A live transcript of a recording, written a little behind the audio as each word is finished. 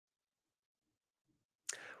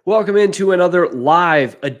Welcome into another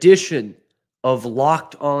live edition of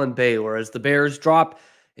Locked On Baylor as the Bears drop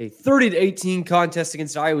a 30-18 contest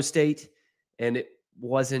against Iowa State, and it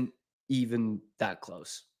wasn't even that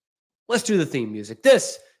close. Let's do the theme music.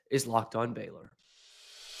 This is Locked On Baylor.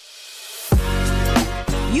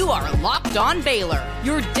 You are Locked On Baylor,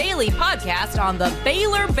 your daily podcast on the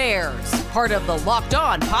Baylor Bears, part of the Locked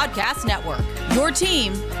On Podcast Network, your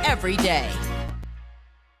team every day.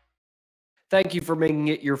 Thank you for making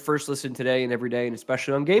it your first listen today and every day, and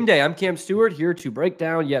especially on game day. I'm Cam Stewart, here to break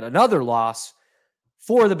down yet another loss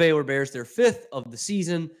for the Baylor Bears, their fifth of the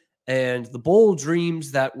season, and the bowl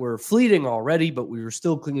dreams that were fleeting already, but we were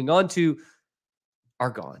still clinging on to, are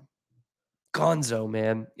gone. Gonzo,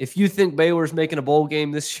 man. If you think Baylor's making a bowl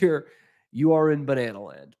game this year, you are in banana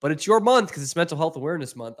land. But it's your month because it's Mental Health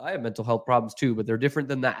Awareness Month. I have mental health problems too, but they're different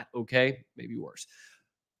than that, okay? Maybe worse.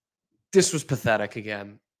 This was pathetic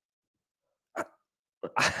again.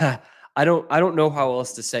 I don't know how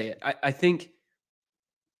else to say it. I think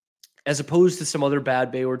as opposed to some other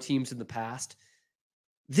bad Baylor teams in the past,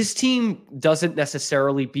 this team doesn't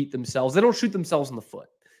necessarily beat themselves. They don't shoot themselves in the foot.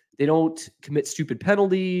 They don't commit stupid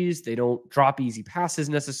penalties. They don't drop easy passes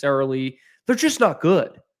necessarily. They're just not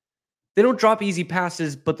good. They don't drop easy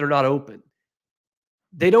passes, but they're not open.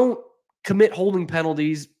 They don't commit holding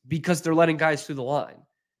penalties because they're letting guys through the line.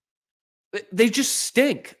 They just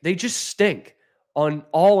stink. They just stink on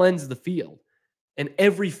all ends of the field and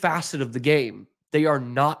every facet of the game. They are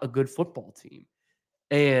not a good football team.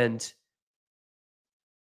 And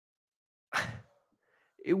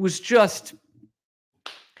it was just,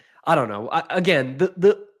 I don't know. Again,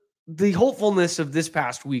 the hopefulness of this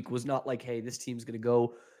past week was not like, hey, this team's going to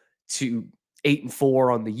go to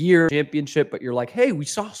 8-4 on the year championship, but you're like, hey, we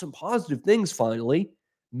saw some positive things finally.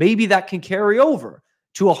 Maybe that can carry over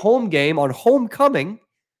to a home game on homecoming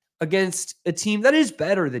against a team that is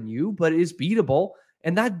better than you, but is beatable.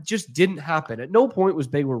 And that just didn't happen. At no point was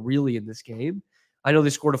Baylor really in this game. I know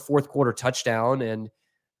they scored a fourth quarter touchdown and,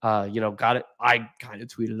 got it. I kind of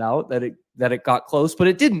tweeted out that it got close, but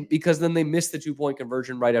it didn't because then they missed the 2-point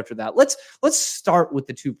conversion right after that. Let's start with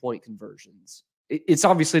the 2-point conversions. It's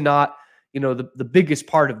obviously not, the biggest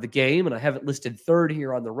part of the game, and I have it listed third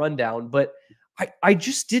here on the rundown, but I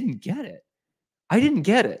just didn't get it. I didn't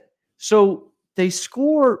get it. So they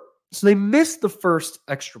missed the first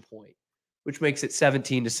extra point, which makes it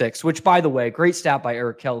 17-6, which, by the way, great stat by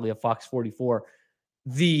Eric Kelly of Fox 44.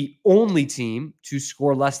 The only team to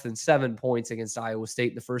score less than 7 points against Iowa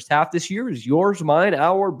State in the first half this year is yours, mine,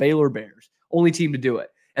 our Baylor Bears. Only team to do it.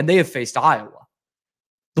 And they have faced Iowa,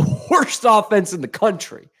 the worst offense in the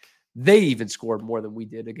country. They even scored more than we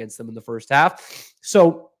did against them in the first half.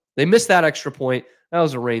 So they missed that extra point. That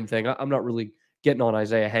was a rain thing. I'm not really getting on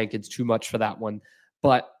Isaiah Hankins too much for that one.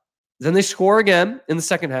 But then they score again in the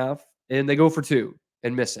second half, and they go for 2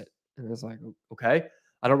 and miss it. And it's like, okay.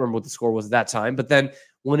 I don't remember what the score was at that time. But then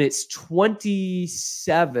when it's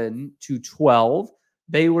 27-12,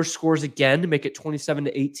 Baylor scores again to make it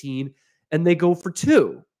 27-18, and they go for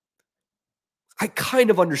 2. I kind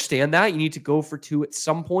of understand that. You need to go for 2 at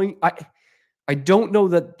some point. I don't know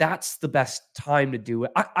that that's the best time to do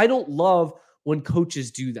it. I don't love when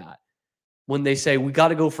coaches do that, when they say, we got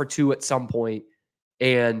to go for 2 at some point.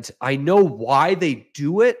 And I know why they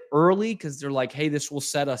do it early, because they're like, hey, this will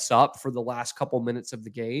set us up for the last couple minutes of the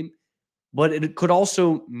game. But it could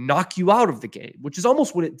also knock you out of the game, which is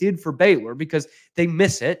almost what it did for Baylor, because they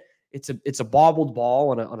miss it. It's a bobbled ball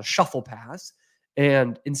on a shuffle pass.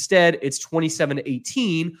 And instead, it's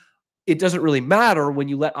 27-18. It doesn't really matter when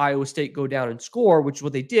you let Iowa State go down and score, which is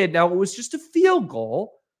what they did. Now, it was just a field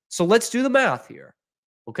goal. So let's do the math here.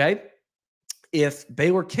 Okay? If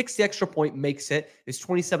Baylor kicks the extra point, makes it, it's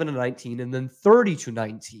 27-19 and then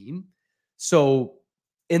 30-19. So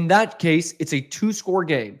in that case, it's a 2-score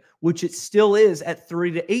game, which it still is at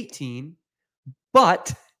 30-18.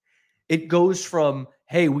 But it goes from,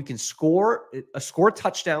 hey, we can score a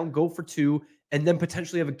touchdown, go for 2, and then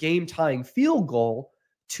potentially have a game-tying field goal,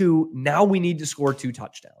 to now we need to score 2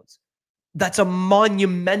 touchdowns. That's a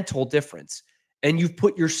monumental difference. And you've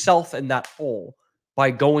put yourself in that hole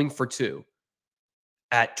by going for 2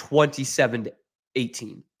 at 27-18.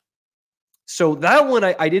 So that one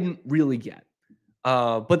I didn't really get.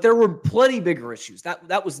 But there were plenty bigger issues.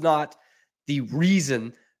 That was not the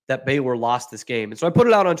reason that Baylor lost this game. And so I put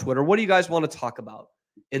it out on Twitter. What do you guys want to talk about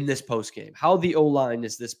in this postgame? How the O-line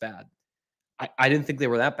is this bad? I didn't think they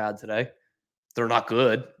were that bad today. They're not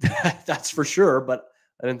good. That's for sure. But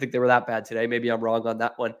I didn't think they were that bad today. Maybe I'm wrong on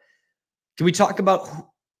that one. Can we talk about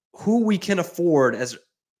who we can afford as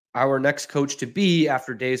our next coach to be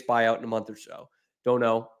after Day's buyout in a month or so? Don't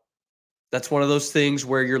know. That's one of those things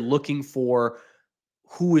where you're looking for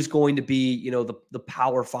who is going to be, the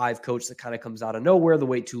Power 5 coach that kind of comes out of nowhere. The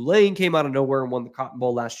way Tulane came out of nowhere and won the Cotton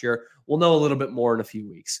Bowl last year. We'll know a little bit more in a few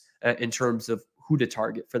weeks in terms of who to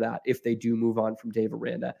target for that if they do move on from Dave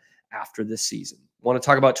Aranda after this season. Want to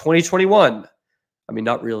talk about 2021? I mean,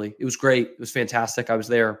 not really. It was great. It was fantastic. I was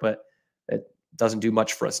there, but it doesn't do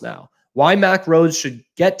much for us now. Why Mack Rhoades should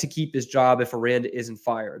get to keep his job if Aranda isn't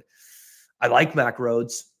fired. I like Mack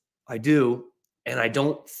Rhoades. I do. And I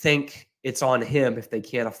don't think it's on him if they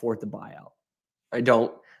can't afford the buyout. I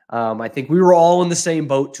don't. I think we were all in the same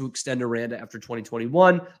boat to extend Aranda after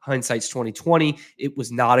 2021. Hindsight's 2020. It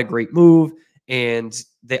was not a great move. And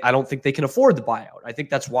I don't think they can afford the buyout. I think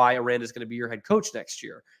that's why Aranda is going to be your head coach next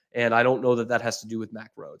year. And I don't know that that has to do with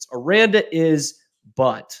Mack Rhoades. Aranda is,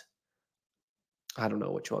 but I don't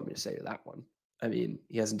know what you want me to say to that one. I mean,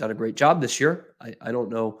 he hasn't done a great job this year. I don't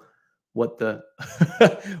know what the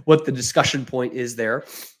what the discussion point is there.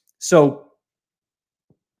 So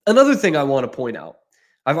another thing I want to point out,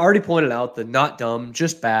 I've already pointed out the not dumb,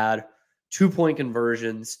 just bad, 2-point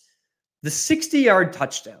conversions, the 60-yard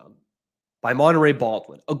touchdown by Monterey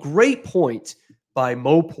Baldwin, a great point by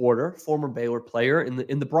Mo Porter, former Baylor player in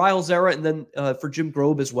the Bryles era, and then for Jim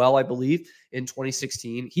Grobe as well, I believe, in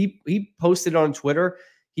 2016. He posted on Twitter.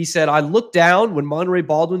 He said, I look down when Monterey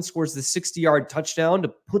Baldwin scores the 60-yard touchdown to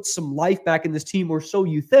put some life back in this team, or so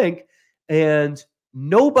you think, and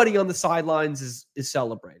nobody on the sidelines is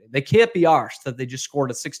celebrating. They can't be arsed that they just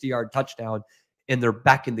scored a 60-yard touchdown and they're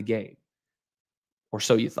back in the game, or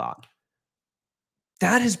so you thought.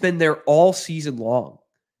 That has been there all season long.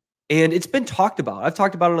 And it's been talked about. I've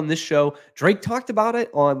talked about it on this show. Drake talked about it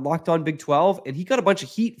on Locked On Big 12, and he got a bunch of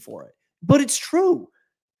heat for it. But it's true.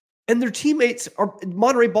 And their teammates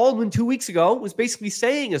Monterey Baldwin 2 weeks ago was basically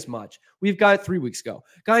saying as much. We've got 3 weeks ago.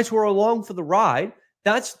 Guys who are along for the ride,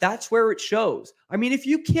 that's where it shows. I mean, if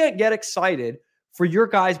you can't get excited for your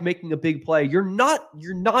guys making a big play, you're not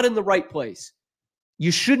in the right place.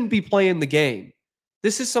 You shouldn't be playing the game.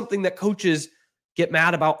 This is something that coaches get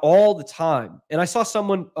mad about all the time. And I saw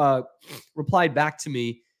someone replied back to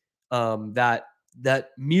me that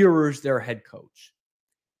mirrors their head coach.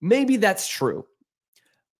 Maybe that's true.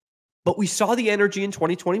 But we saw the energy in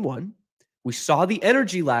 2021. We saw the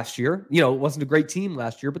energy last year. It wasn't a great team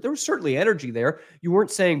last year, but there was certainly energy there. You weren't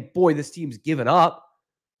saying, boy, this team's given up,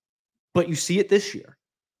 but you see it this year.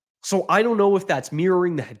 So I don't know if that's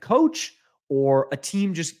mirroring the head coach or a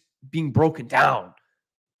team just being broken down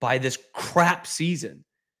by this crap season.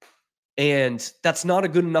 And that's not a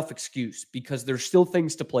good enough excuse because there's still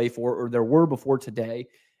things to play for, or there were before today.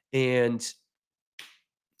 And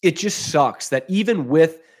it just sucks that even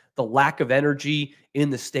with the lack of energy in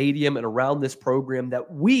the stadium and around this program,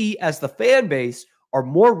 that we as the fan base are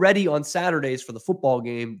more ready on Saturdays for the football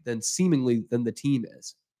game than the team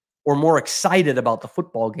is, or more excited about the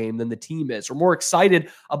football game than the team is, or more excited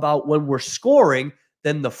about when we're scoring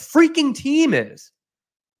than the freaking team is.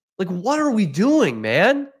 Like, what are we doing,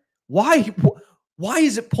 man? Why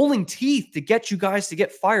is it pulling teeth to get you guys to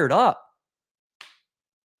get fired up?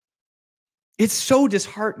 It's so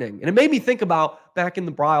disheartening. And it made me think about back in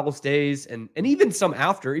the Bryles days and even some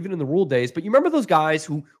after, even in the Rule days. But you remember those guys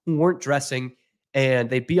who weren't dressing and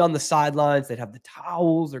they'd be on the sidelines. They'd have the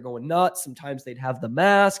towels. They're going nuts. Sometimes they'd have the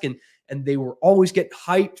mask. And they were always getting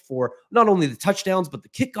hyped for not only the touchdowns, but the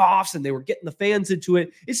kickoffs. And they were getting the fans into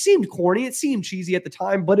it. It seemed corny. It seemed cheesy at the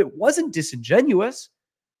time, but it wasn't disingenuous.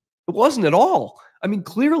 It wasn't at all. I mean,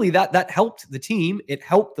 clearly that helped the team. It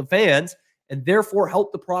helped the fans and therefore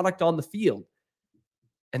helped the product on the field.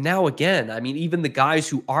 And now again, I mean, even the guys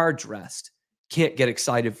who are dressed can't get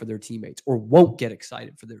excited for their teammates or won't get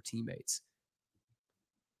excited for their teammates.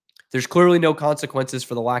 There's clearly no consequences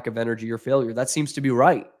for the lack of energy or failure. That seems to be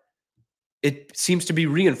right. It seems to be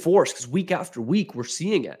reinforced because week after week, we're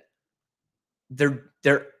seeing it. They're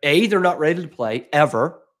not ready to play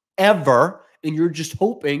ever. And you're just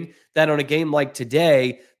hoping that on a game like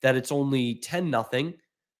today, that it's only 10-0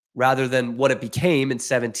 rather than what it became in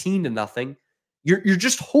 17-0. You're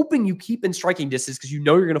just hoping you keep in striking distance because you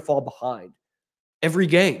know you're going to fall behind every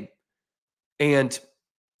game. And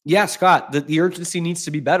yeah, Scott, the urgency needs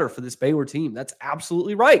to be better for this Baylor team. That's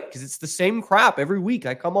absolutely right because it's the same crap every week.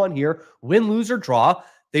 I come on here, win, lose, or draw.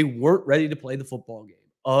 They weren't ready to play the football game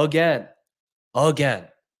again.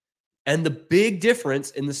 And the big difference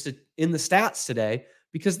in the stats today,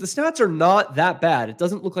 because the stats are not that bad. It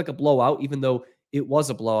doesn't look like a blowout, even though it was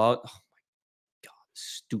a blowout. Oh my God,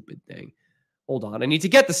 stupid thing. Hold on. I need to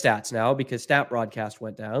get the stats now because Stat Broadcast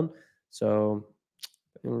went down. So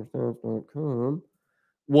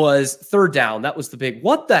was third down. That was the big,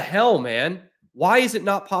 what the hell, man? Why is it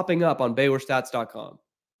not popping up on BaylorStats.com?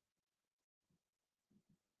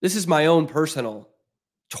 This is my own personal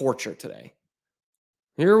torture today.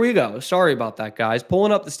 Here we go. Sorry about that, guys.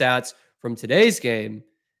 Pulling up the stats from today's game,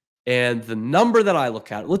 and the number that I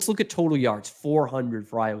look at, let's look at total yards, 400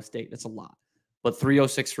 for Iowa State. That's a lot, but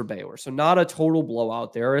 306 for Baylor. So not a total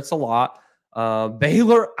blowout there. It's a lot.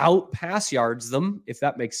 Baylor out pass yards them, if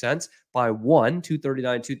that makes sense, by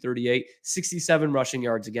 239, 238, 67 rushing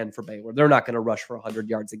yards again for Baylor. They're not going to rush for 100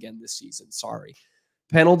 yards again this season. Sorry.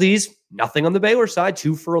 Penalties, nothing on the Baylor side.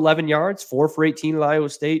 2 for 11 yards, 4 for 18 at Iowa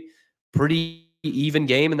State. Pretty even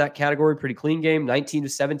game in that category, pretty clean game.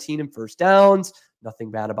 19-17 in first downs.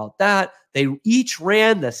 Nothing bad about that. They each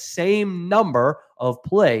ran the same number of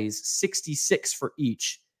plays, 66 for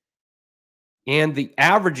each. And the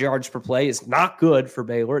average yards per play is not good for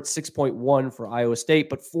Baylor. It's 6.1 for Iowa State,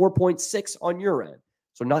 but 4.6 on your end.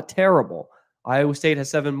 So not terrible. Iowa State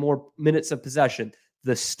has 7 more minutes of possession.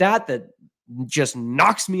 The stat that just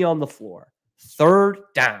knocks me on the floor, third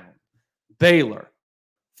down. Baylor,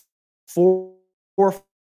 4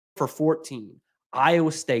 for 14.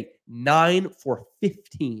 Iowa State, 9 for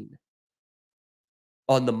 15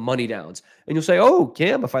 on the money downs. And you'll say, oh,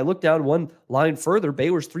 Cam, if I look down one line further,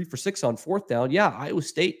 Baylor's 3 for 6 on fourth down. Yeah, Iowa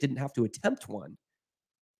State didn't have to attempt one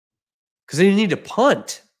because they didn't need to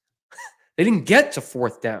punt. They didn't get to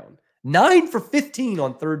fourth down. 9 for 15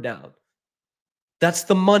 on third down. That's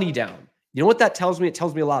the money down. You know what that tells me? It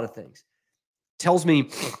tells me a lot of things. It tells me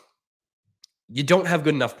you don't have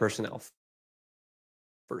good enough personnel,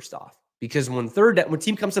 first off. Because when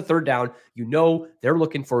team comes to third down, you know they're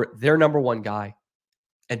looking for their number one guy,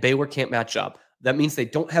 and Baylor can't match up. That means they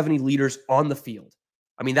don't have any leaders on the field.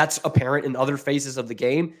 I mean, that's apparent in other phases of the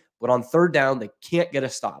game, but on third down, they can't get a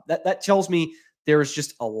stop. That tells me there's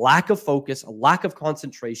just a lack of focus, a lack of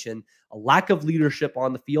concentration, a lack of leadership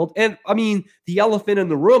on the field. And, I mean, the elephant in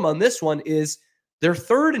the room on this one is they're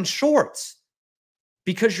third and shorts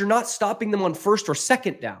because you're not stopping them on first or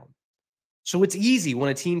second down. So it's easy when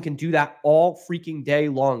a team can do that all freaking day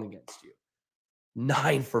long against you.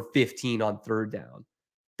 9 for 15 on third down.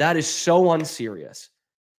 That is so unserious.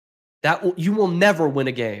 You will never win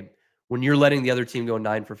a game when you're letting the other team go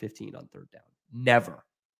 9 for 15 on third down. Never.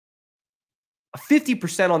 A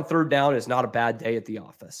 50% on third down is not a bad day at the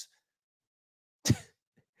office.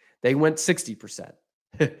 They went 60%.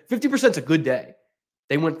 50% is a good day.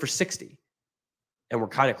 They went for 60. And we're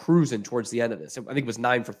kind of cruising towards the end of this. I think it was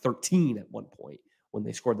 9 for 13 at one point when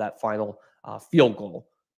they scored that final field goal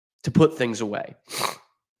to put things away.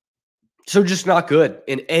 So just not good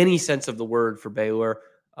in any sense of the word for Baylor.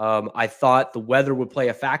 I thought the weather would play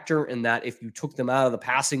a factor in that if you took them out of the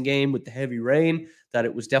passing game with the heavy rain, that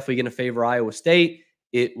it was definitely going to favor Iowa State.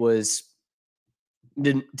 It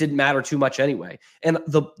didn't matter too much anyway. And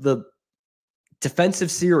the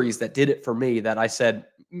defensive series that did it for me, that I said,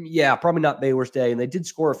 yeah, probably not Baylor's day, and they did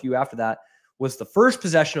score a few after that, was the first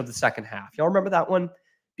possession of the second half. Y'all remember that one?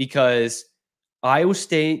 Because Iowa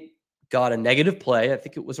State got a negative play. I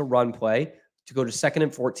think it was a run play to go to 2nd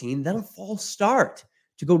and 14, then a false start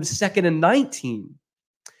to go to 2nd and 19.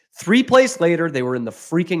 3 plays later, they were in the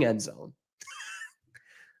freaking end zone.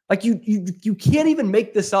 Like you can't even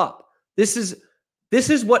make this up. This is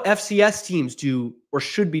what FCS teams do or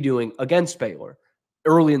should be doing against Baylor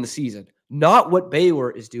early in the season, not what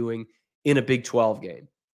Baylor is doing in a Big 12 game.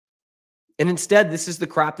 And instead, this is the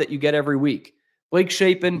crap that you get every week. Blake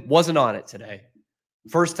Shapen wasn't on it today.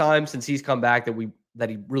 First time since he's come back that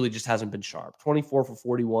he really just hasn't been sharp. 24 for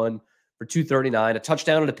 41 for 239, a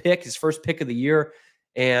touchdown and a pick, his first pick of the year.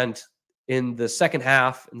 And in the second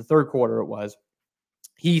half, in the third quarter it was,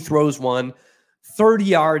 he throws one 30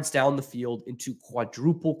 yards down the field into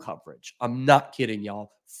quadruple coverage. I'm not kidding,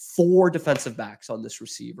 y'all. 4 defensive backs on this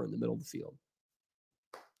receiver in the middle of the field.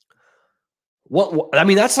 What I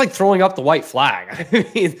mean, that's like throwing up the white flag.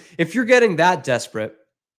 I mean, if you're getting that desperate,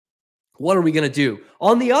 what are we going to do?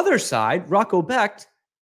 On the other side, Rocco Becht,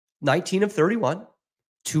 19 of 31,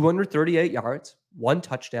 238 yards, 1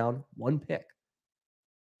 touchdown, 1 pick.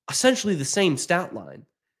 Essentially the same stat line.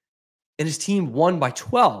 And his team won by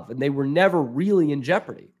 12, and they were never really in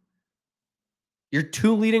jeopardy. Your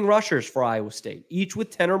 2 leading rushers for Iowa State, each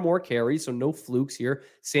with 10 or more carries, so no flukes here.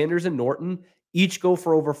 Sanders and Norton each go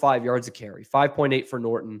for over 5 yards a carry. 5.8 for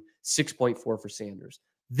Norton, 6.4 for Sanders.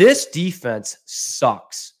 This defense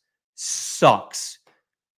sucks.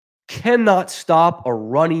 Cannot stop a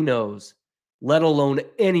runny nose, let alone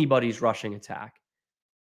anybody's rushing attack.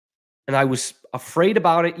 And I was afraid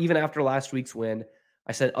about it even after last week's win.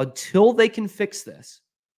 I said, until they can fix this,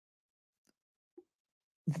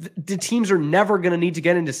 the teams are never going to need to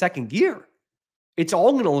get into second gear. it's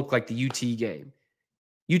all going to look like the UT game.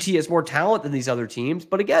 UT has more talent than these other teams.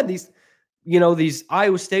 But again, these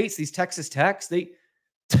Iowa States, these Texas Techs,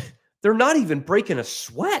 they're not even breaking a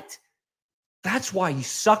sweat. That's why you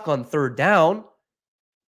suck on third down,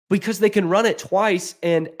 because they can run it twice,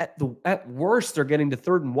 and at worst, they're getting to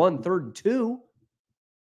 3rd and 1, 3rd and 2.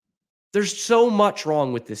 There's so much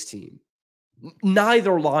wrong with this team.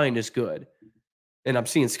 Neither line is good. And I'm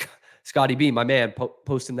seeing Scotty B, my man,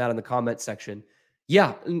 posting that in the comment section.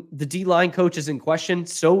 Yeah, the D-line coach is in question.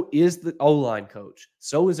 So is the O-line coach.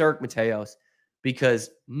 So is Eric Mateos,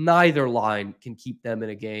 because neither line can keep them in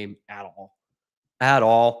a game at all. At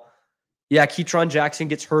all. Yeah, Ketron Jackson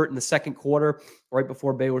gets hurt in the second quarter right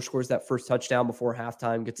before Baylor scores that first touchdown before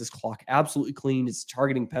halftime, gets his clock absolutely clean. It's a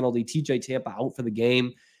targeting penalty. TJ Tampa out for the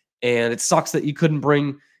game. And it sucks that you couldn't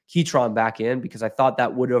bring Ketron back in, because I thought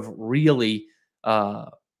that would have really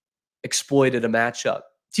exploited a matchup.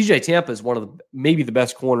 TJ Tampa is one of maybe the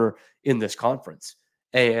best corner in this conference.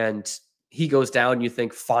 And he goes down, you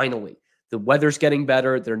think, finally, the weather's getting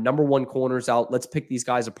better. Their number one corner's out. Let's pick these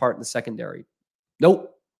guys apart in the secondary.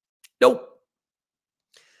 Nope.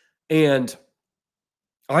 And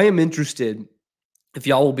I am interested if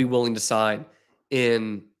y'all will be willing to sign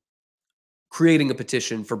in creating a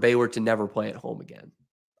petition for Baylor to never play at home again.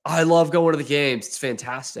 I love going to the games. It's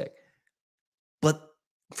fantastic. But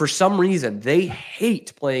for some reason, they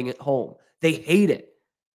hate playing at home. They hate it.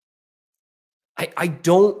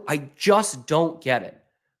 I just don't get it.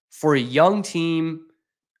 For a young team,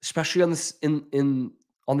 especially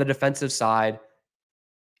on the defensive side,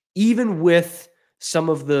 even with some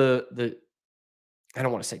of the I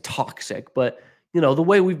don't want to say toxic, but the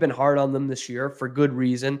way we've been hard on them this year for good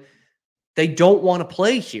reason, they don't want to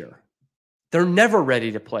play here. They're never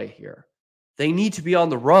ready to play here. They need to be on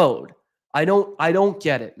the road. I don't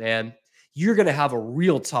get it, man. You're going to have a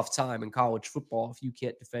real tough time in college football if you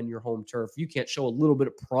can't defend your home turf. You can't show a little bit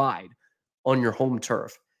of pride on your home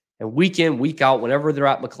turf. And week in, week out, whenever they're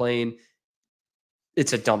at McLean,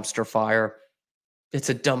 it's a dumpster fire. It's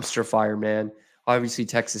a dumpster fire, man. Obviously,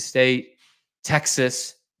 Texas State,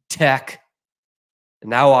 Texas Tech, and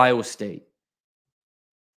now Iowa State.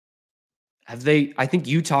 I think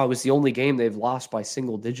Utah was the only game they've lost by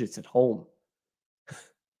single digits at home.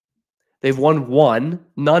 They've won one,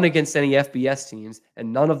 none against any FBS teams,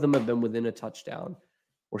 and none of them have been within a touchdown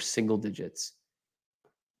or single digits.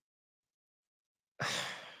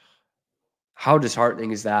 How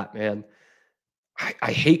disheartening is that, man?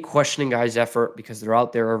 I hate questioning guys' effort because they're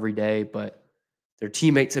out there every day, but their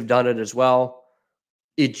teammates have done it as well.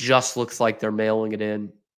 It just looks like they're mailing it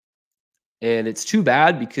in. And it's too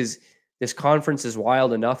bad, because this conference is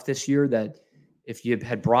wild enough this year that if you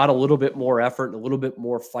had brought a little bit more effort and a little bit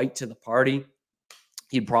more fight to the party,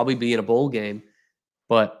 you'd probably be in a bowl game.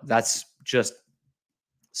 But that's just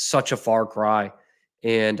such a far cry.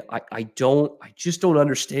 And I just don't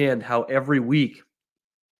understand how every week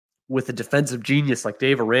with a defensive genius like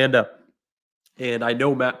Dave Aranda, and I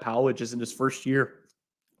know Matt Powledge is in his first year,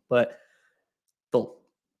 but the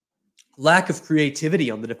lack of creativity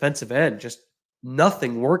on the defensive end, just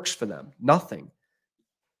nothing works for them. Nothing.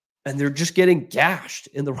 And they're just getting gashed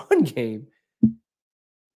in the run game.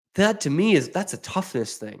 That, to me, that's a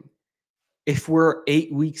toughness thing. If we're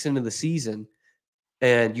 8 weeks into the season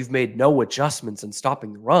and you've made no adjustments in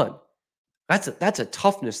stopping the run, that's a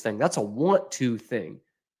toughness thing. That's a want-to thing.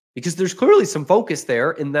 Because there's clearly some focus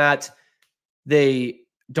there in that they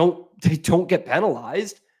don't get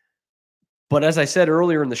penalized. But as I said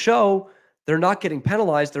earlier in the show, they're not getting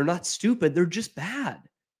penalized. They're not stupid. They're just bad.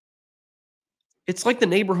 It's like the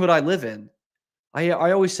neighborhood I live in. I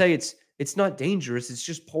always say it's not dangerous. It's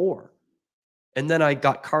just poor. And then I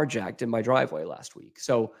got carjacked in my driveway last week.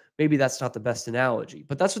 So maybe that's not the best analogy.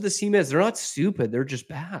 But that's what this team is. They're not stupid. They're just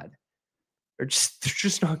bad. They're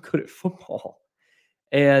just not good at football.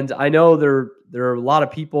 And I know there are a lot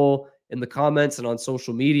of people in the comments and on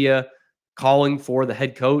social media calling for the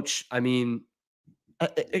head coach. I mean,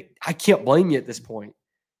 I can't blame you at this point.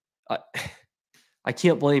 I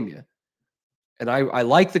can't blame you. And I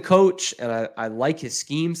like the coach, and I like his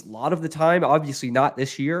schemes a lot of the time. Obviously not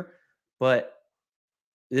this year, but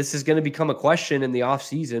this is going to become a question in the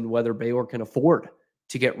offseason whether Baylor can afford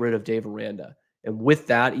to get rid of Dave Aranda. And with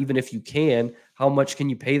that, even if you can, how much can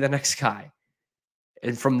you pay the next guy?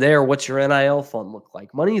 And from there, what's your NIL fund look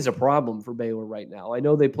like? Money is a problem for Baylor right now. I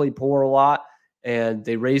know they play poor a lot and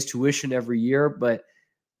they raise tuition every year, but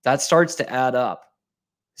that starts to add up.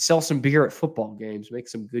 Sell some beer at football games, make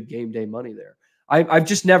some good game day money there. I've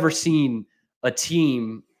just never seen a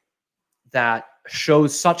team that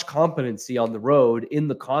shows such competency on the road in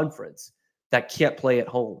the conference that can't play at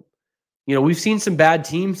home. we've seen some bad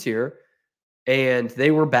teams here, and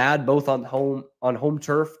they were bad both on home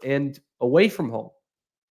turf and away from home.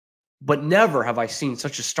 But never have I seen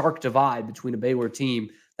such a stark divide between a Baylor team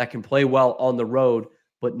that can play well on the road,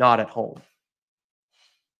 but not at home.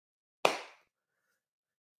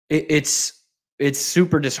 It's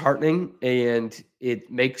super disheartening, and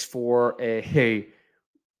it makes for a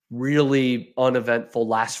really uneventful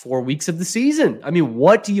last 4 weeks of the season. I mean,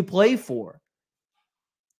 what do you play for?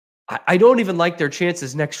 I don't even like their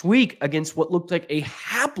chances next week against what looked like a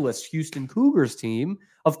hapless Houston Cougars team.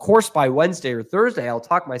 Of course, by Wednesday or Thursday, I'll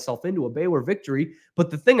talk myself into a Baylor victory.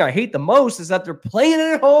 But the thing I hate the most is that they're playing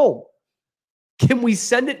it at home. Can we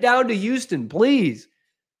send it down to Houston, please?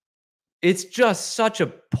 It's just such a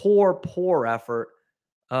poor effort.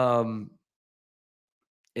 And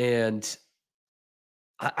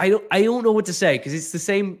I don't know what to say, because it's the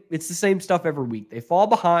same stuff every week. They fall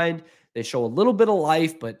behind, they show a little bit of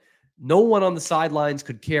life, but no one on the sidelines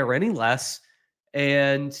could care any less.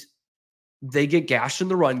 And they get gashed in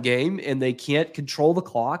the run game, and they can't control the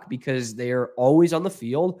clock because they're always on the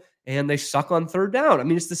field, and they suck on third down. I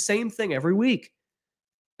mean, it's the same thing every week.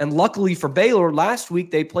 And luckily for Baylor, last week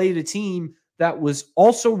they played a team that was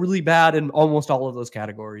also really bad in almost all of those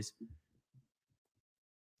categories.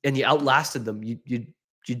 And you outlasted them. You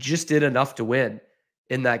just did enough to win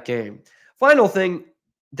in that game. Final thing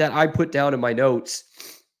that I put down in my notes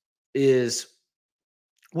is,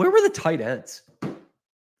 where were the tight ends?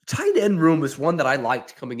 Tight end room is one that I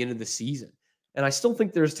liked coming into the season, and I still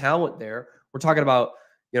think there's talent there. We're talking about,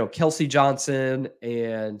 Kelsey Johnson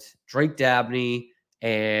and Drake Dabney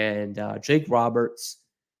and Jake Roberts.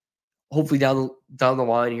 Hopefully down the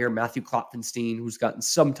line here, Matthew Klopfenstein, who's gotten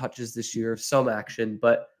some touches this year, some action,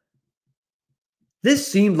 but this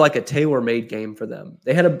seemed like a tailor-made game for them.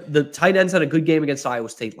 The tight ends had a good game against Iowa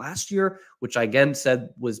State last year, which I again said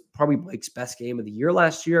was probably Blake's best game of the year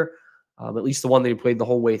last year. At least the one that he played the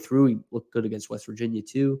whole way through. He looked good against West Virginia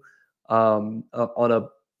too. On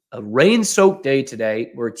a rain-soaked day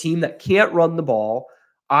today, we're a team that can't run the ball.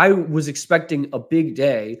 I was expecting a big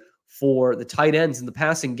day for the tight ends in the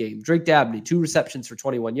passing game. Drake Dabney, 2 receptions for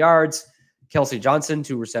 21 yards. Kelsey Johnson,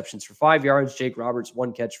 2 receptions for 5 yards. Jake Roberts,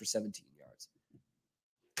 1 catch for 17 yards.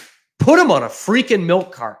 Put him on a freaking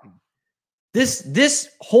milk carton. This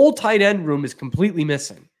whole tight end room is completely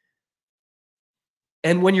missing.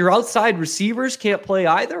 And when your outside receivers can't play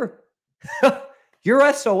either,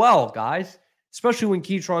 you're SOL, guys. Especially when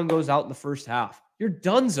Keytron goes out in the first half. You're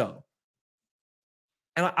donezo.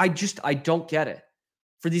 And I don't get it.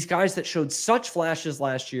 For these guys that showed such flashes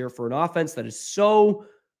last year, for an offense that is so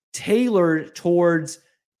tailored towards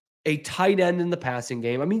a tight end in the passing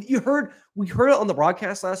game. I mean, we heard it on the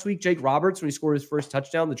broadcast last week, Jake Roberts, when he scored his first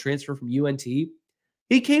touchdown, the transfer from UNT.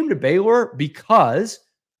 He came to Baylor because,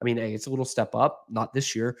 I mean, hey, it's a little step up, not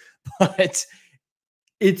this year, but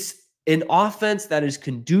it's an offense that is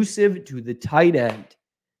conducive to the tight end.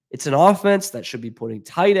 It's an offense that should be putting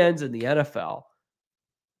tight ends in the NFL.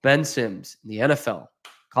 Ben Sims in the NFL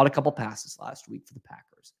caught a couple passes last week for the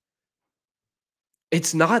Packers.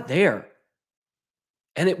 It's not there.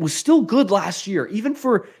 And it was still good last year, even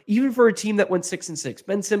for a team that went 6-6.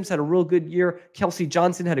 Ben Sims had a real good year. Kelsey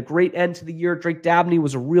Johnson had a great end to the year. Drake Dabney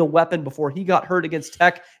was a real weapon before he got hurt against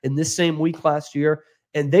Tech in this same week last year.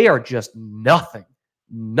 And they are just nothing.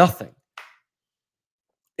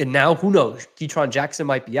 And now, who knows? Keytron Jackson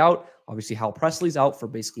might be out. Obviously, Hal Presley's out for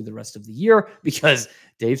basically the rest of the year, because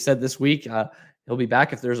Dave said this week he'll be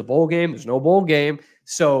back if there's a bowl game. There's no bowl game.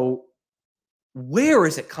 So where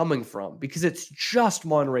is it coming from? Because it's just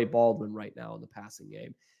Monterey Baldwin right now in the passing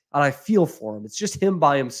game. And I feel for him. It's just him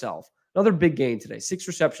by himself. Another big game today. 6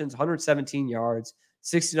 receptions, 117 yards,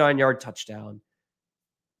 69-yard touchdown.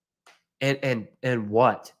 And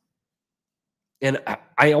what? And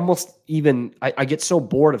I almost even, I get so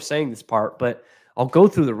bored of saying this part, but I'll go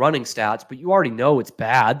through the running stats, but you already know it's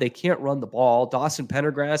bad. They can't run the ball. Dawson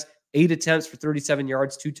Pendergrass, 8 attempts for 37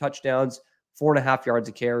 yards, 2 touchdowns, 4.5 yards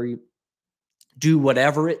a carry. Do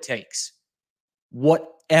whatever it takes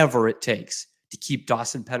to keep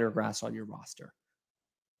Dawson Pendergrass on your roster.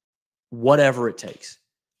 Whatever it takes.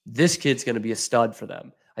 This kid's going to be a stud for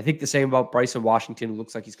them. I think the same about Bryson Washington, who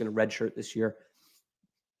looks like he's going to redshirt this year.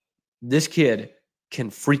 This kid can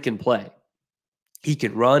freaking play. He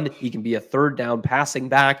can run. He can be a third down passing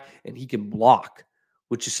back, and he can block,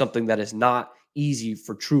 which is something that is not easy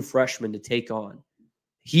for true freshmen to take on.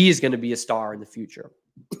 He is going to be a star in the future.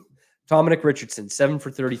 Dominic Richardson, 7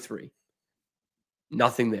 for 33.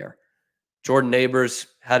 Nothing there. Jordan Neighbors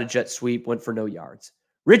had a jet sweep, went for no yards.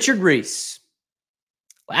 Richard Reese,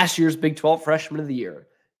 last year's Big 12 Freshman of the Year,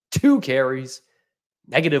 2 carries,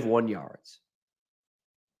 -1 yards.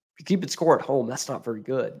 If you keep it score at home, that's not very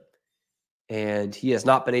good. And he has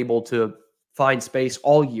not been able to find space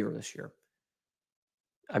all year this year.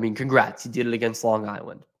 I mean, congrats. He did it against Long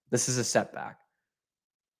Island. This is a setback.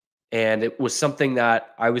 And it was something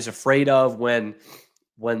that I was afraid of when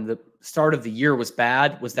the start of the year was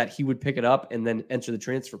bad, was that he would pick it up and then enter the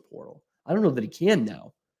transfer portal. I don't know that he can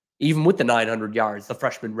now, even with the 900 yards, the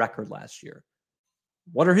freshman record last year.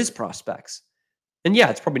 What are his prospects? And yeah,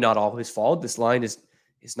 it's probably not all his fault. This line is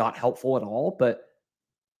not helpful at all, but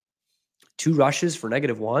 2 rushes for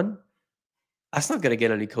 -1, that's not going to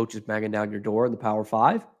get any coaches banging down your door in the Power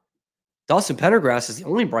 5. Dawson Pendergrass is the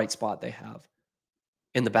only bright spot they have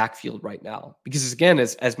in the backfield right now. Because again,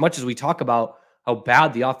 as much as we talk about how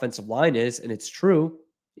bad the offensive line is, and it's true,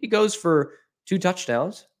 he goes for 2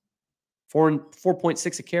 touchdowns,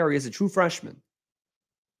 4.6 a carry as a true freshman.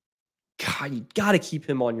 God, you got to keep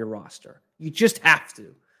him on your roster. You just have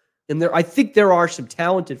to. And I think there are some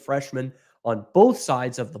talented freshmen on both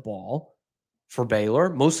sides of the ball for Baylor,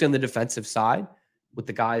 mostly on the defensive side, with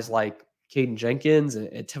the guys like Caden Jenkins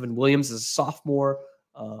and Tevin Williams as a sophomore,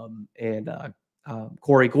 and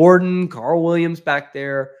Corey Gordon, Carl Williams back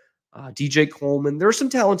there, DJ Coleman. There are some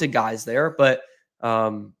talented guys there, but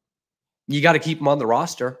you got to keep them on the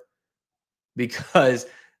roster because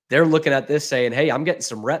they're looking at this saying, hey, I'm getting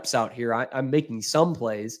some reps out here. I'm making some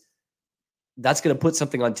plays. That's going to put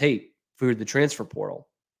something on tape for the transfer portal.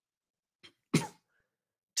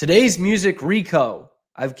 Today's music, Rico.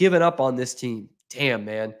 I've given up on this team. Damn,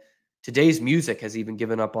 man. Today's music has even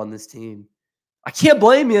given up on this team. I can't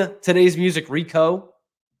blame you, Today's music, Rico.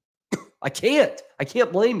 I can't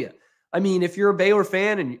blame you. I mean, if you're a Baylor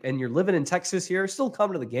fan and you're living in Texas here, still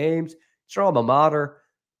come to the games. It's your alma mater.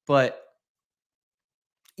 But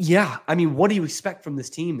yeah, I mean, what do you expect from this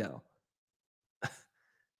team now?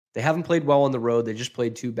 They haven't played well on the road. They just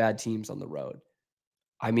played 2 bad teams on the road.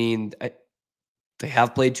 I mean, they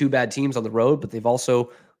have played 2 bad teams on the road, but they've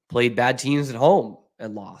also played bad teams at home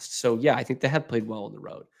and lost. So yeah, I think they have played well on the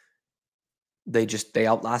road. They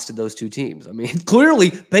outlasted those 2 teams. I mean, clearly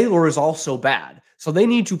Baylor is also bad. So they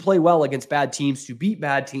need to play well against bad teams to beat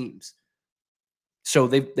bad teams. So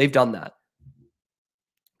they've done that.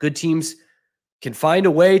 Good teams can find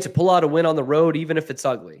a way to pull out a win on the road, even if it's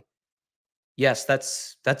ugly. Yes,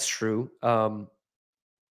 that's true. I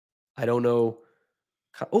don't know.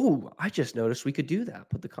 Oh, I just noticed we could do that.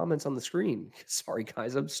 Put the comments on the screen. Sorry,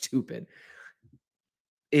 guys, I'm stupid.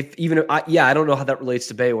 I don't know how that relates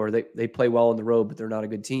to Baylor. They play well on the road, but they're not a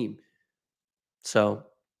good team. So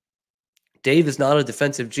Dave is not a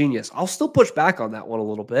defensive genius. I'll still push back on that one a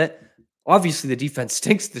little bit. Obviously, the defense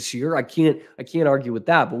stinks this year. I can't argue with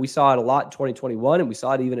that, but we saw it a lot in 2021, and we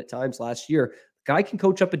saw it even at times last year. The guy can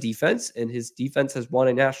coach up a defense, and his defense has won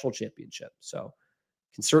a national championship. So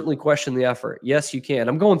can certainly question the effort. Yes, you can.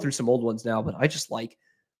 I'm going through some old ones now, but I just like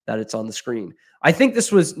that it's on the screen. I think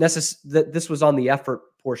this was that this was on the effort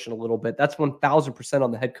portion a little bit. That's 1,000%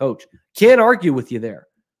 on the head coach. Can't argue with you there.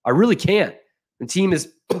 I really can't. The team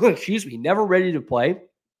is, never ready to play.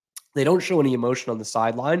 They don't show any emotion on the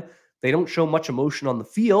sideline. They don't show much emotion on the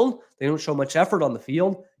field. They don't show much effort on the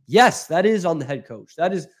field. Yes, that is on the head coach.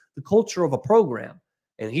 That is the culture of a program.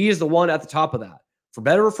 And he is the one at the top of that, for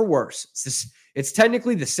better or for worse. It's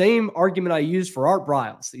technically the same argument I use for Art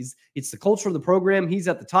Briles. It's the culture of the program. He's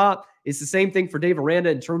at the top. It's the same thing for Dave Aranda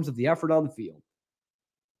in terms of the effort on the field.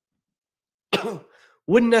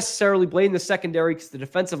 Wouldn't necessarily blame the secondary because the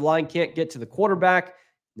defensive line can't get to the quarterback.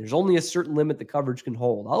 There's only a certain limit the coverage can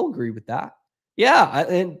hold. I'll agree with that. Yeah,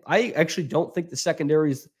 and I actually don't think the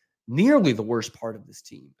secondary is nearly the worst part of this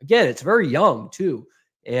team. Again, it's very young too.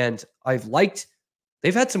 And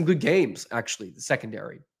they've had some good games, actually, the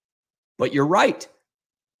secondary. But you're right.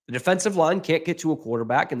 The defensive line can't get to a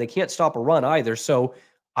quarterback, and they can't stop a run either. So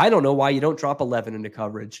I don't know why you don't drop 11 into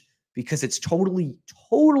coverage, because it's totally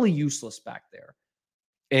useless back there.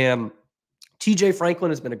 And TJ Franklin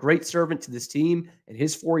has been a great servant to this team in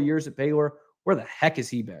his 4 years at Baylor. Where the heck has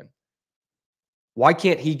he been? Why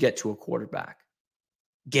can't he get to a quarterback?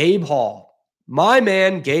 Gabe Hall, my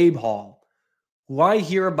man Gabe Hall, who I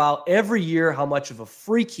hear about every year how much of a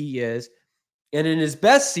freak he is. And in his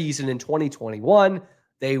best season in 2021,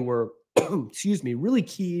 they were, really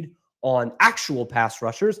keyed on actual pass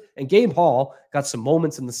rushers. And Gabe Hall got some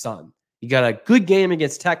moments in the sun. He got a good game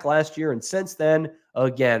against Tech last year. And since then,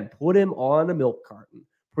 again, put him on a milk carton.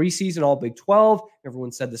 Preseason All Big 12.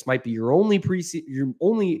 Everyone said this might be your only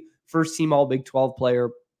first team All Big 12 player.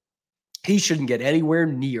 He shouldn't get anywhere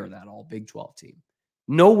near that All Big 12 team.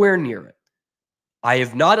 Nowhere near it. I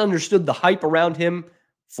have not understood the hype around him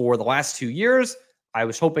for the last 2 years. I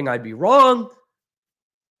was hoping I'd be wrong.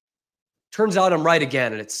 Turns out I'm right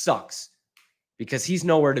again, and it sucks because he's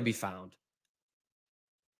nowhere to be found.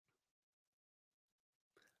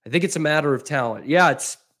 I think it's a matter of talent. Yeah,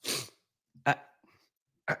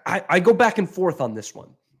 I go back and forth on this one.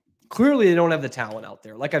 Clearly, they don't have the talent out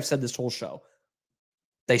there. Like I've said this whole show,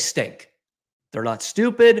 they stink. They're not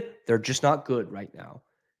stupid. They're just not good right now.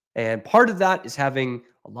 And part of that is having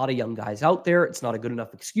a lot of young guys out there. It's not a good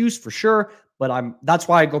enough excuse for sure, but that's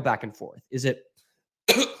why I go back and forth. Is it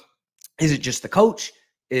just the coach?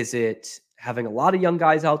 Is it having a lot of young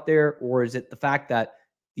guys out there? Or is it the fact that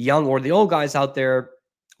the young or the old guys out there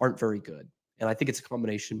aren't very good? And I think it's a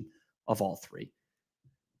combination of all three.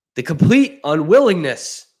 The complete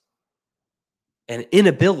unwillingness and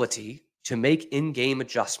inability to make in-game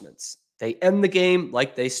adjustments. They end the game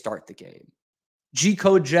like they start the game.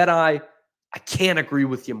 G-Code Jedi, I can't agree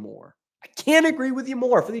with you more. I can't agree with you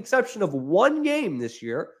more. For the exception of one game this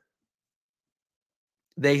year,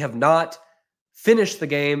 they have not finished the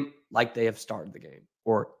game like they have started the game.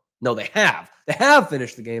 Or, no, they have. They have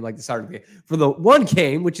finished the game like they started the game. For the one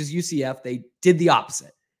game, which is UCF, they did the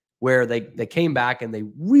opposite, where they came back and they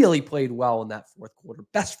really played well in that fourth quarter.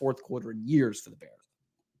 Best fourth quarter in years for the Bears.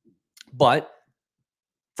 But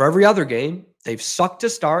for every other game, they've sucked to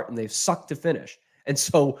start and they've sucked to finish. And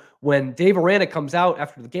so when Dave Aranda comes out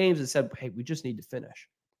after the games and said, hey, we just need to finish.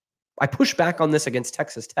 I push back on this against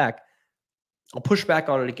Texas Tech. I'll push back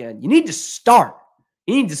on it again. You need to start.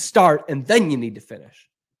 You need to start, and then you need to finish.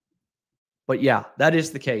 But yeah, that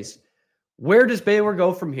is the case. Where does Baylor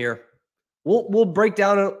go from here? We'll break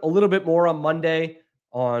down a little bit more on Monday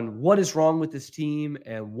on what is wrong with this team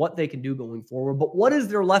and what they can do going forward. But what is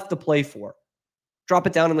there left to play for? Drop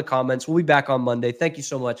it down in the comments. We'll be back on Monday. Thank you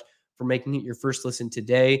so much for making it your first listen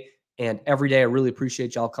today and every day. I really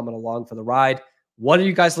appreciate y'all coming along for the ride. What are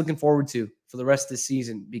you guys looking forward to for the rest of the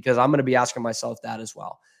season? Because I'm going to be asking myself that as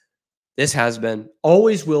well. This has been,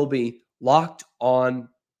 always will be, Locked on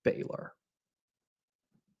Baylor.